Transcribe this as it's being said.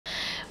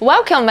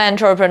Welcome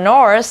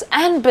entrepreneurs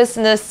and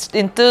business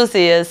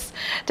enthusiasts.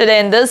 Today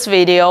in this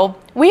video,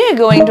 we are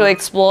going to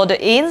explore the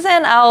ins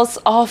and outs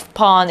of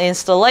PON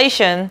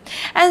installation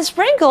and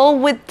sprinkle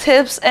with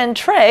tips and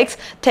tricks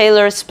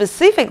tailored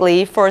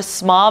specifically for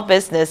small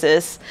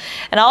businesses.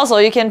 And also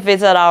you can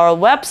visit our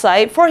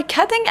website for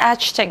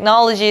cutting-edge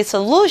technology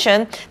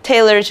solution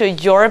tailored to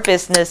your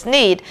business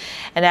need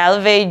and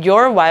elevate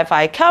your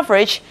Wi-Fi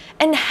coverage,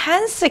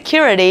 enhance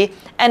security,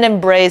 and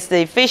embrace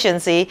the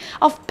efficiency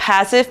of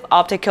passive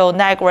optical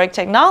network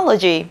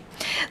technology.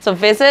 So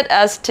visit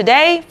us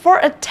today for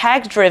a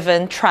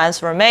tech-driven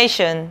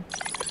transformation.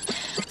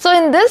 So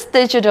in this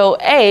digital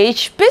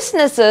age,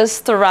 businesses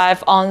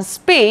thrive on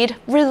speed,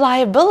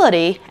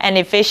 reliability, and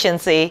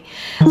efficiency.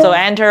 So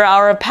enter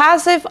our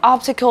passive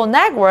optical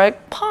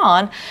network,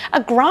 PON,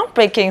 a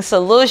groundbreaking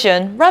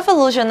solution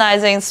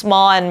revolutionizing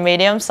small and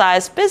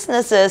medium-sized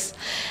businesses.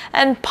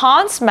 And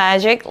PON's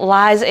magic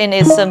lies in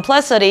its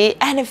simplicity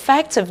and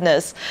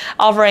effectiveness,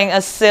 offering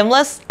a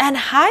seamless and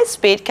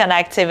high-speed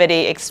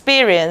connectivity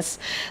experience.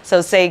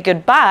 So say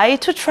goodbye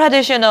to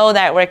traditional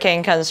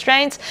networking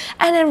constraints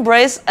and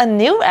embrace a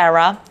new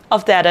era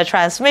of data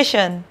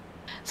transmission.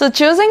 So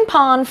choosing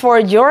PON for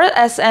your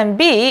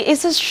SMB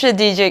is a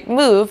strategic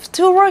move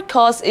toward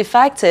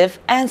cost-effective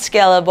and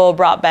scalable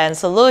broadband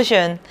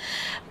solution.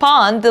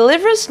 PON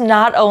delivers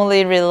not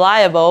only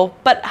reliable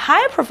but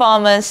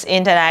high-performance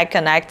internet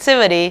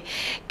connectivity,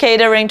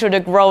 catering to the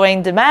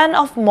growing demand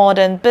of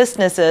modern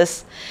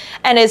businesses.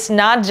 And it's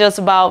not just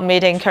about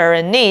meeting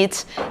current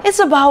needs, it's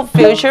about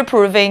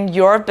future-proofing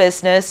your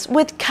business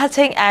with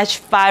cutting-edge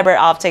fiber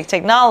optic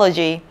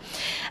technology.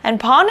 And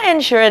PON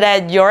ensure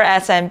that your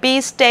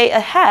SMBs stay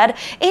ahead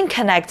in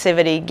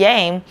connectivity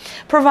game,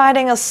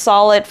 providing a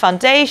solid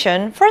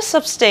foundation for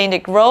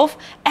sustained growth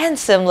and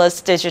seamless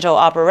digital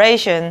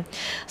operation.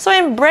 So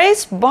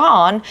embrace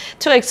PON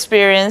to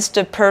experience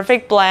the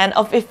perfect blend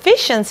of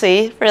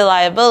efficiency,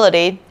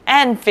 reliability,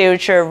 and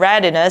future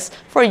readiness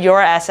for your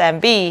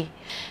SMB.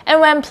 And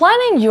when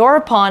planning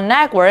your PON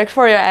network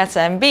for your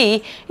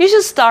SMB, you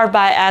should start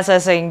by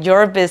assessing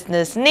your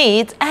business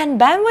needs and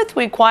bandwidth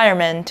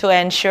requirement to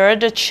ensure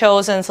the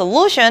chosen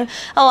solution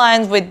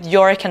aligns with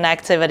your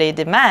connectivity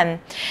demand.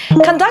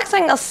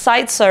 Conducting a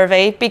site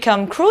survey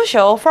becomes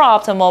crucial for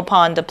optimal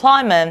PON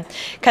deployment,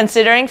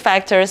 considering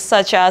factors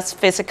such as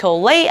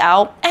physical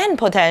layout and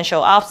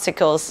potential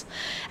obstacles.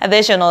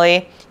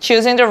 Additionally,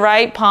 choosing the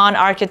right PON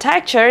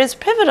architecture is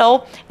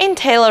pivotal in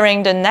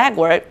tailoring the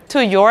network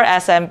to your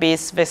SMB's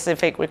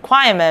specific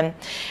requirement,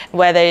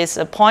 whether it's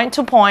a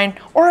point-to-point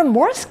or a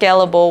more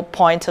scalable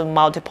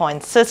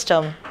point-to-multipoint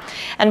system.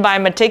 And by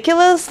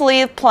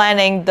meticulously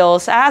planning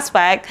those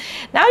aspects,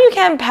 now you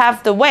can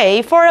pave the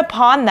way for a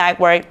PON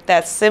network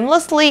that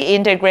seamlessly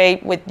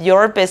integrates with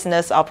your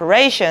business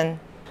operation.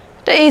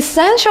 The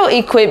essential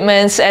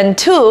equipments and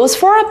tools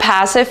for a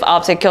passive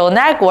optical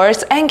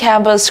networks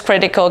encompass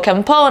critical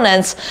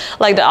components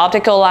like the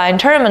optical line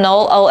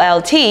terminal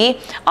 (OLT),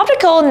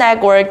 optical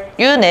network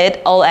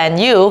unit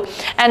 (ONU),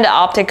 and the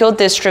optical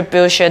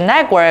distribution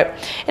network.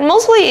 It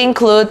mostly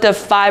includes the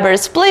fiber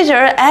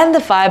splitter and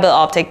the fiber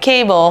optic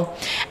cable.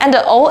 And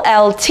the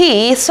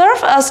OLT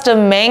serves as the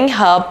main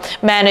hub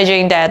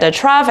managing data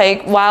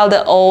traffic, while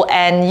the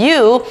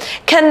ONU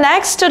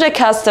connects to the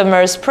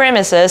customer's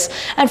premises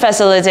and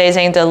facilitates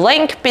the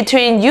link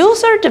between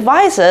user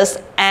devices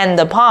and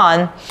the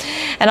PON.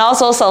 And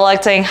also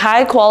selecting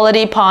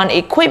high-quality PON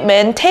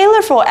equipment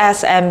tailored for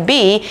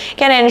SMB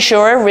can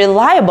ensure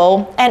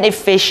reliable and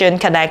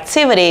efficient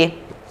connectivity.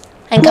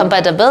 And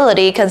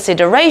compatibility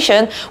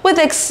consideration with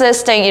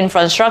existing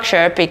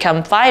infrastructure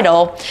become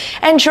vital,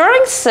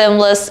 ensuring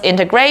seamless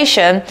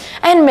integration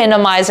and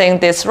minimizing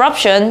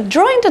disruption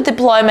during the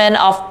deployment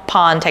of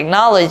PON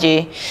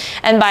technology.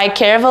 And by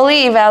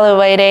carefully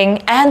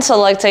evaluating and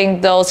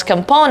selecting those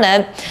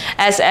components,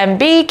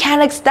 SMB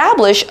can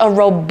establish a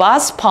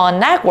robust PON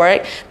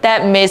network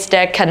that meets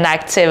their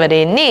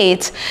connectivity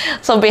needs.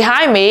 So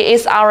behind me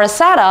is our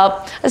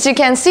setup. As you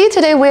can see,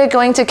 today we're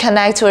going to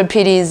connect to a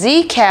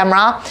PTZ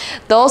camera.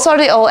 Those are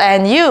the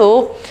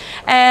ONU,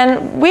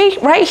 and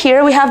right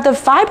here we have the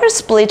fiber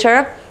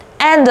splitter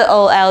and the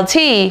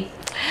OLT.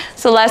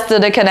 So let's do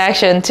the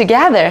connection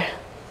together.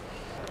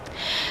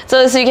 So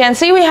as you can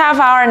see, we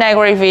have our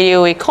network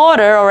video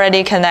recorder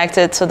already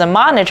connected to the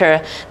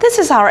monitor. This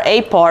is our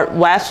 8-port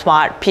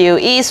WebSmart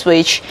PoE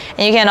switch,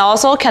 and you can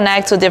also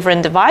connect to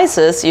different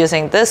devices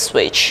using this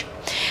switch.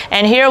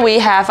 And here we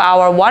have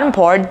our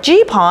 1-port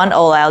GPON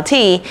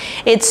OLT.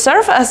 It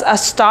serves as a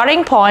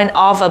starting point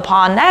of a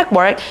PON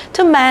network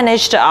to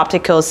manage the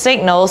optical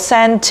signal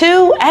sent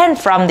to and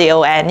from the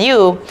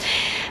ONU.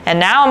 And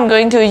now I'm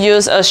going to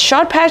use a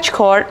short patch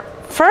cord.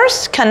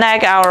 First,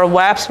 connect our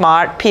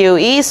WebSmart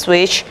PoE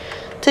switch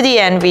to the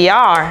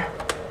NVR.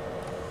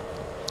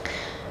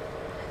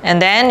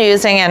 And then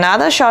using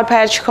another short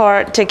patch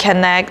cord to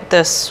connect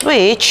the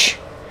switch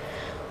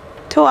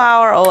to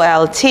our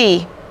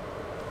OLT.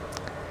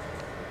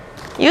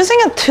 Using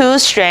a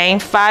 2-string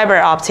fiber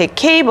optic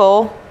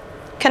cable,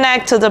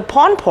 connect to the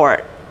PON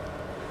port.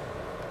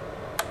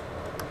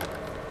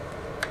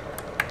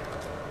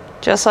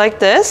 just like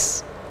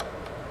this.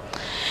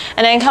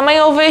 And then coming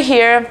over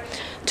here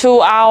to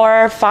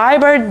our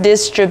fiber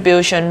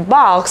distribution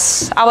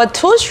box, our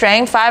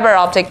 2-string fiber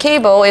optic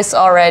cable is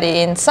already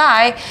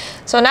inside.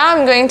 So now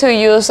I'm going to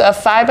use a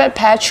fiber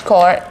patch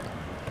cord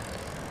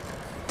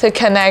to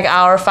connect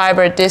our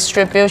fiber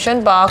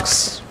distribution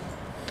box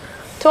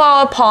to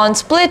our PON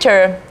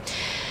splitter.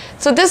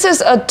 So this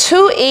is a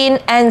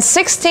 2-in and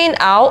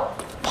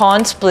 16-out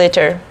PON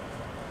splitter.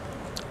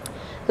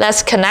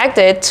 Let's connect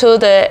it to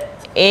the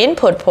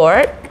input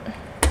port.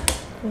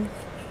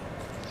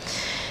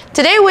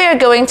 Today we are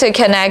going to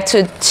connect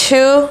to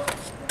 2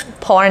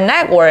 PON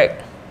network.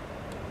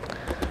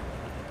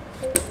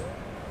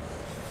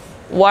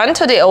 One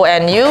to the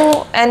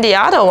ONU and the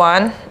other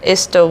one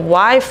is the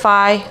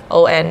Wi-Fi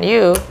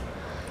ONU.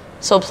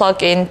 So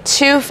plug in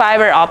 2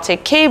 fiber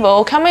optic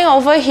cable. Coming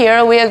over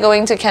here, we are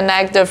going to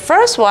connect the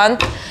first one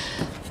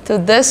to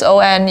this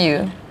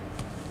ONU.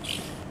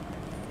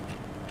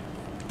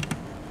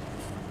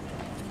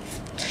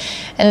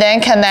 And then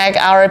connect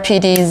our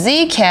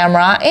PTZ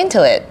camera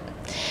into it.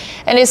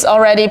 And it's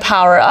already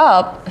powered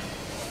up.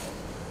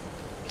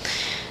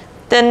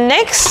 The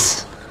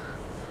next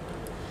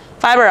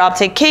fiber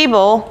optic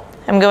cable,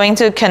 I'm going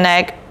to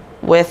connect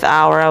with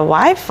our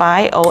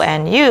Wi-Fi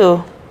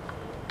ONU.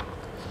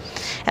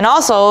 And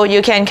also,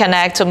 you can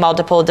connect to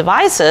multiple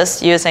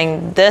devices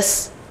using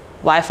this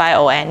Wi-Fi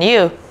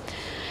ONU.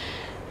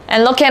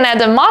 And looking at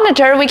the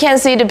monitor, we can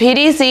see the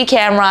PTZ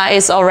camera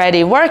is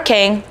already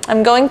working.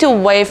 I'm going to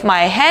wave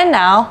my hand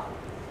now.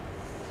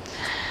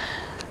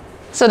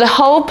 So the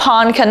whole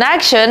PON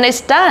connection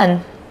is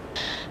done.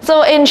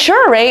 So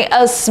ensuring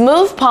a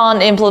smooth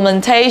PON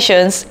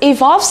implementations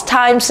involves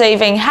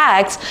time-saving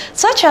hacks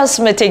such as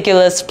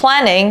meticulous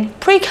planning,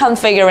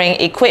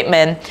 pre-configuring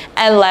equipment,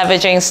 and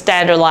leveraging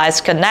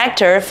standardized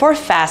connector for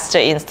faster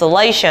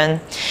installation.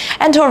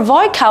 And to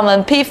avoid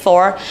common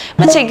pitfall,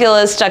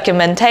 meticulous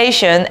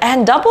documentation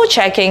and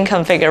double-checking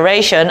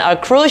configuration are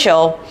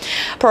crucial.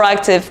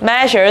 Proactive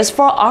measures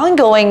for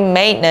ongoing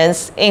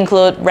maintenance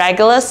include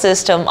regular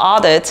system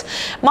audits,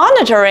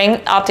 monitoring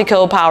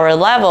optical power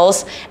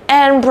levels,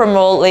 and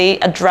remotely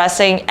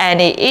addressing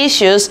any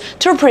issues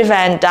to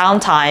prevent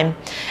downtime.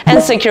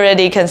 And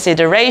security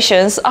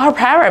considerations are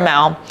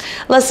paramount,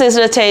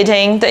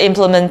 facilitating the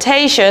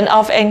implementation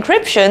of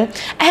encryption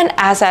and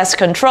access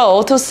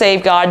control to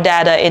safeguard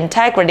data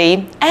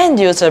integrity and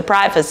user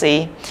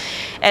privacy.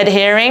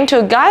 Adhering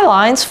to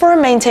guidelines for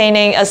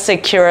maintaining a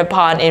secure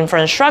PON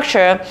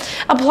infrastructure,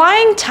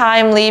 applying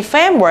timely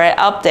firmware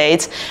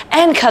updates,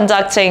 and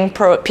conducting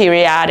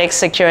periodic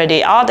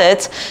security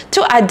audits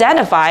to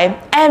identify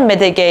and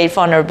mitigate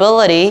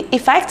vulnerability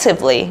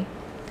effectively.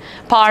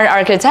 PON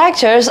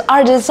architectures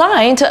are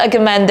designed to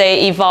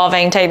accommodate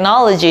evolving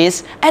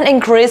technologies and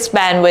increase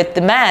bandwidth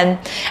demand,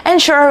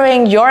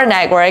 ensuring your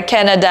network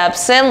can adapt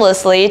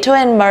seamlessly to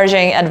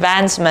emerging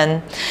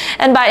advancement.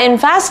 And by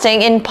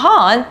investing in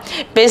PON,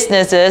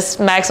 businesses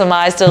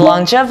maximize the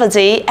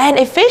longevity and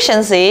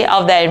efficiency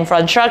of their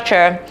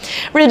infrastructure,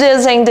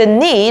 reducing the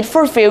need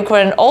for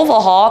frequent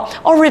overhaul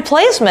or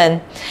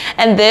replacement.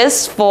 And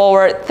this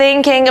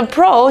forward-thinking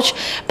approach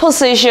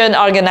positions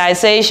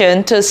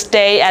organizations to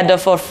stay at the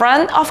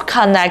forefront of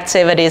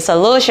connectivity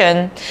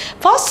solution,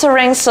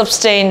 fostering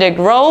sustained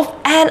growth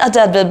and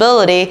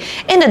adaptability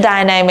in the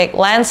dynamic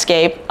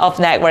landscape of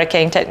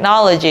networking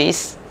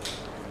technologies.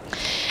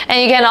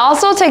 And you can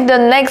also take the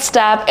next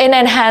step in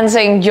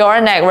enhancing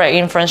your network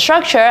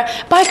infrastructure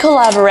by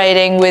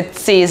collaborating with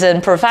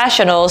seasoned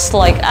professionals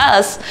like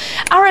us.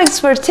 Our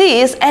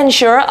expertise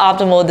ensure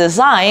optimal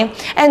design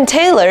and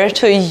tailor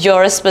to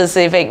your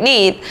specific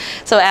need.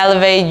 So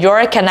elevate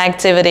your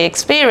connectivity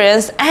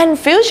experience and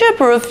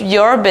future-proof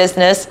your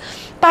business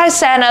by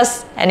sending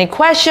us any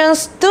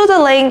questions to the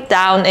link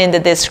down in the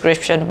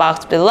description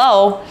box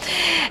below.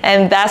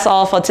 And that's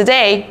all for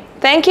today.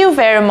 Thank you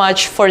very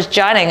much for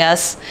joining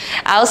us.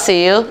 I'll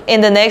see you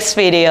in the next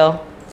video.